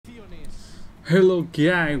Hello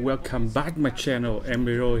guys, welcome back my channel.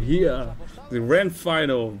 Emiro here. The grand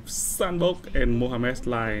final Sandbox and Mohamed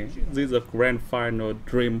line. This is the grand final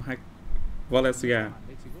DREAMHACK Valencia.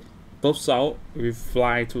 Top 6 we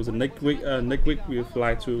fly to the next week. Next week we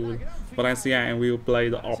fly to Valencia and we will play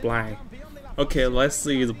the offline. Okay, let's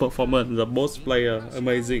see the performance. The boss player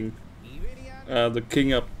amazing. The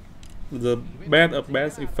king of the best of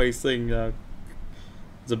best is facing the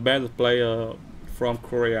best player from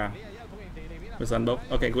Korea. Sandbox.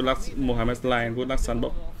 Okay, good luck Mohamed line, good luck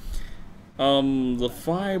Sandbox. The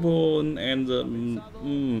fireball and the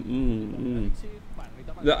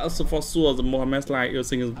also for sure the Mohamed line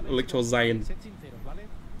using electro giant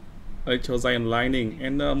lining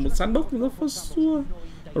and Sandbox for sure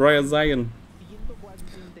Royale giant.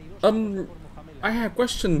 I have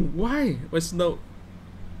question why we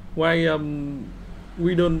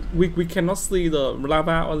cannot see the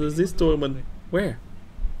lava on this tournament. Where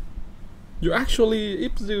you actually,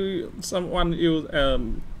 if someone use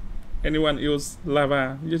anyone use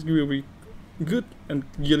lava, just will be good and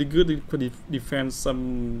really good for defend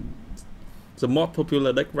some the most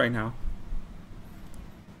popular deck right now.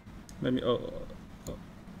 Let me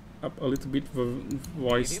up a little bit for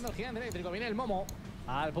voice. Okay,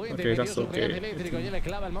 that's okay.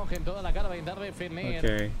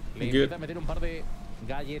 Okay, good.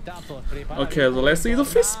 Okay, so let's see the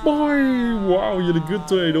fish boy. Wow, really good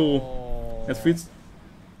tornado. And fish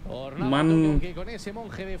man.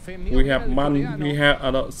 We have man. We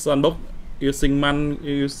have Sandbox using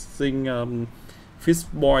fish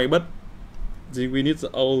boy, but we need the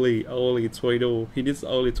early tornado. He needs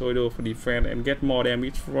early tornado for defense and get more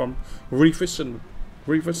damage from reflection.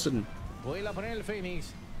 Okay,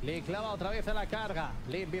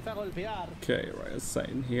 right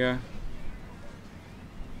side here.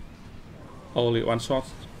 Only one shot.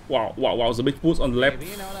 Wow, the big push on the left.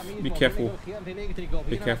 Be careful.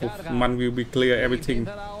 Be careful. Man will be clear everything.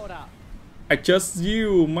 I just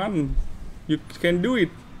you, man. You can do it.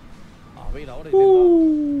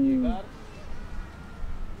 Ooh.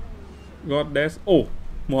 God, that's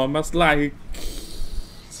Mohamed like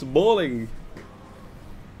it's bowling.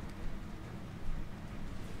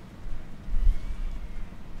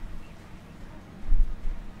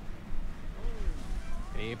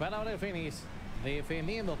 Para ahora el Fénix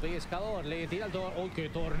defendiendo Pescador, le tira el tornado. ¡Oh, qué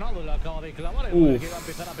tornado le acaba de clavar! El que va a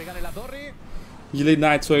empezar a pegar en la torre. Really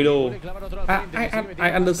nice tornado.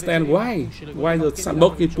 I understand why the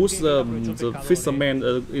Sandbox push the fisherman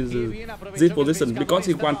in this position because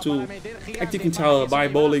he want to active tower by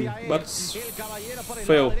bowling, but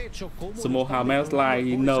fail. So Mohamed like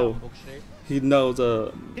he knows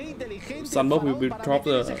the Sandbox will be drop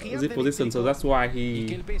this position, so that's why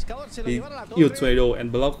he use tornado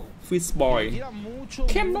and block fish boy.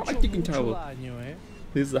 Cannot active tower.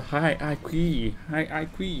 This is a high IQ.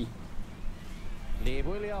 Le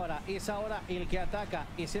vuelve ahora, es ahora el que ataca,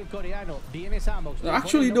 es el coreano, viene Sandbox.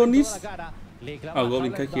 Actually don't need. Le clava ahora,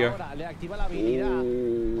 le activa la habilidad.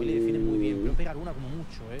 Hoy le define muy bien, pero pega una como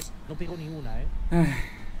mucho, no pegó ni una,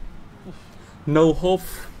 No hope.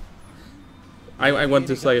 I want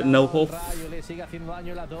to say no hope.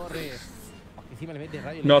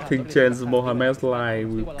 Nothing changes. Mohamed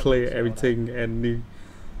line will clear everything and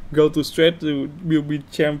go to straight to will be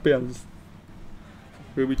champions.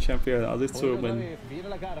 Will be champion of this tournament. Viene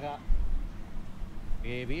la carga.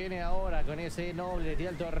 Viene ahora con ese noble, tira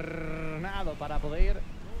el tornado para poder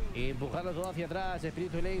empujarlo todo hacia atrás.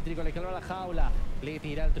 Espíritu eléctrico, le clava la jaula, le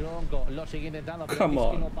tira el tronco, lo sigue intentando, pero es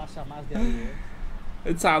que no pasa más de ahí.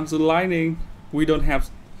 It's time to lightning. We don't have.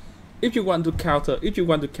 If you want to counter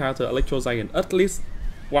Electro Giant, at least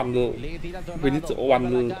one rule. We need one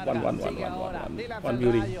building.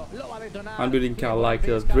 One building can like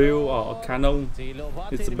a drill or a cannon.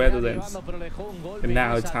 It's better than. And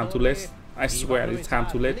now it's time to let. I swear it's time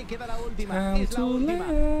to let. Time to let.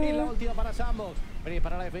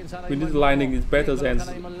 We need lightning is better than.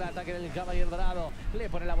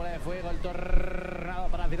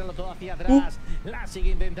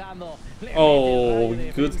 Oh,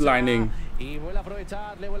 good lightning.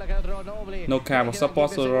 No camera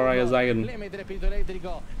support for Royale Giant.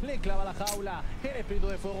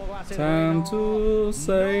 Time to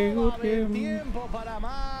say good game.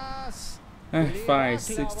 5,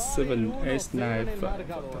 6, 7, 8, 9, 5.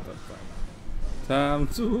 Time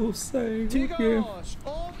to say good game.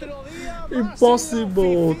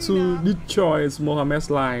 Impossible to destroy Mohamed's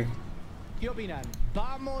line.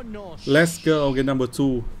 Let's go game number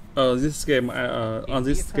 2. This game on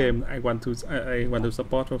this game I want to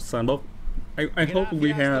support Sandbox. I hope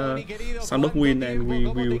we have Sandbox win and we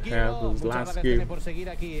will have the last game.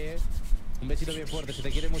 Un besito bien fuerte, se te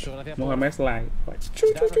quiere mucho, gracias por Mohamed Lai.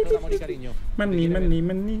 darnos todo el amor y cariño.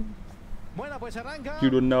 Money. Bueno, pues arranca. You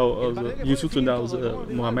don't know, you should know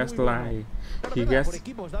Mohamed Lai. He gets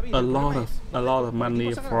a lot of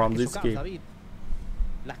money from this game.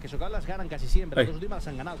 Las que socan las ganan casi siempre. Las dos últimas las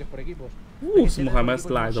han ganado, que es por equipos. Mohamed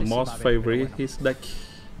Lai, the most favorite his deck.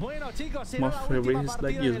 Bueno, chicos, Most favorite his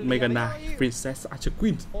deck is Mega Knight, Princess, Archer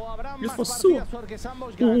Queen. Yes, for sure.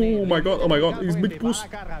 Oh my god, it's big push.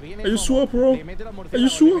 Are you sure, bro? Are you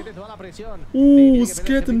sure? Ooh,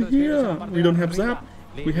 scared in here. We don't have zap.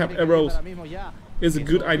 We have arrows. It's a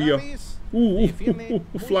good idea. Ooh,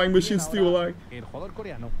 flying machine still alive.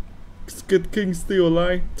 Skid King still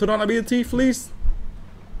alive. Turn on ability, please.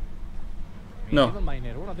 No.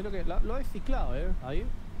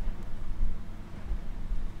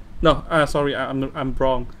 No, sorry, I'm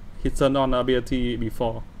wrong. He turned on ability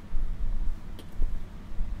before.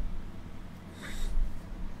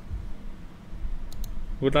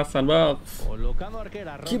 Good luck, Sandbox.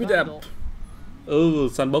 Keep it up. Oh,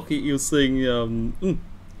 Sandbox he using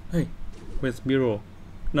hey, where's Miro?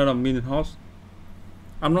 No, minion horse.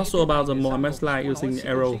 I'm not sure about the Mohamed Lai using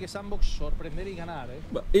arrow.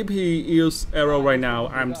 But if he use arrow right now,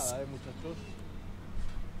 I'm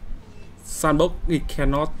Sandbox he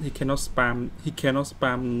cannot spam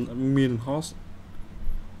minion horse.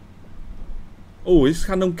 Oh, it's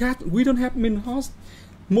Random Cat. We don't have minion horse.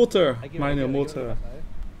 Motor, minor motor.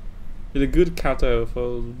 It's a good counter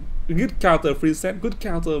for free set, good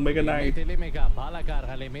counter Mega Knight. Get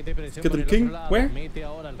the king, where?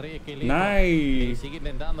 Nice.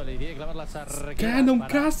 Random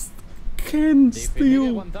Cat can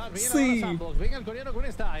still see.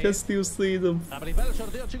 Can still see the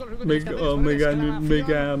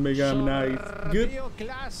Mega Knight. Good.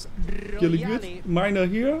 Really good. Minor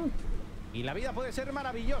here. Y la vida puede ser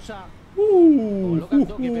maravillosa.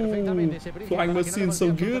 Flying machine so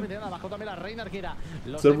good.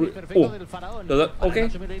 Okay.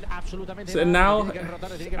 So now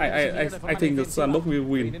I think the Sandbox will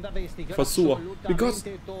win for sure because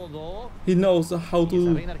he knows how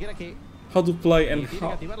to play and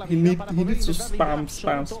how he needs to spam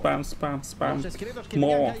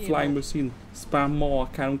more flying machine, spam more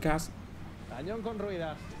cannon cast.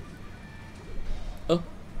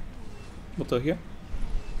 Motor here.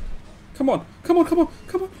 Come on.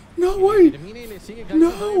 No way.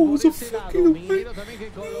 No, the fucking way.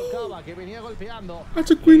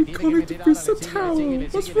 Archer Queen connected to the tower.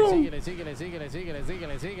 What's wrong?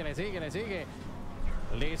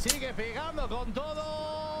 Le sigue pegando con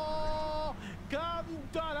todo.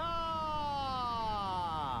 Cantará.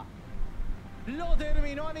 Lo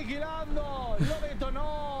terminó aniquilando, lo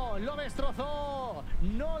detonó, lo destrozó.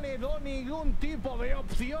 No le dio ningún tipo de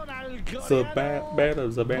opción al coreano. The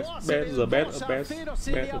best.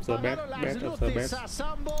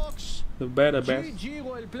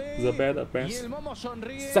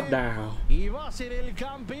 Shut down.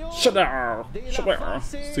 Shut down.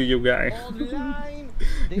 See you guys.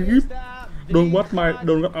 Don't watch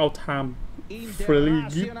our time. Freely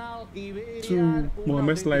give to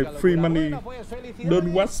Mohamed Lai free money.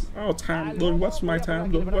 Don't waste our time. Don't waste my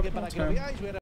time. Don't waste my time.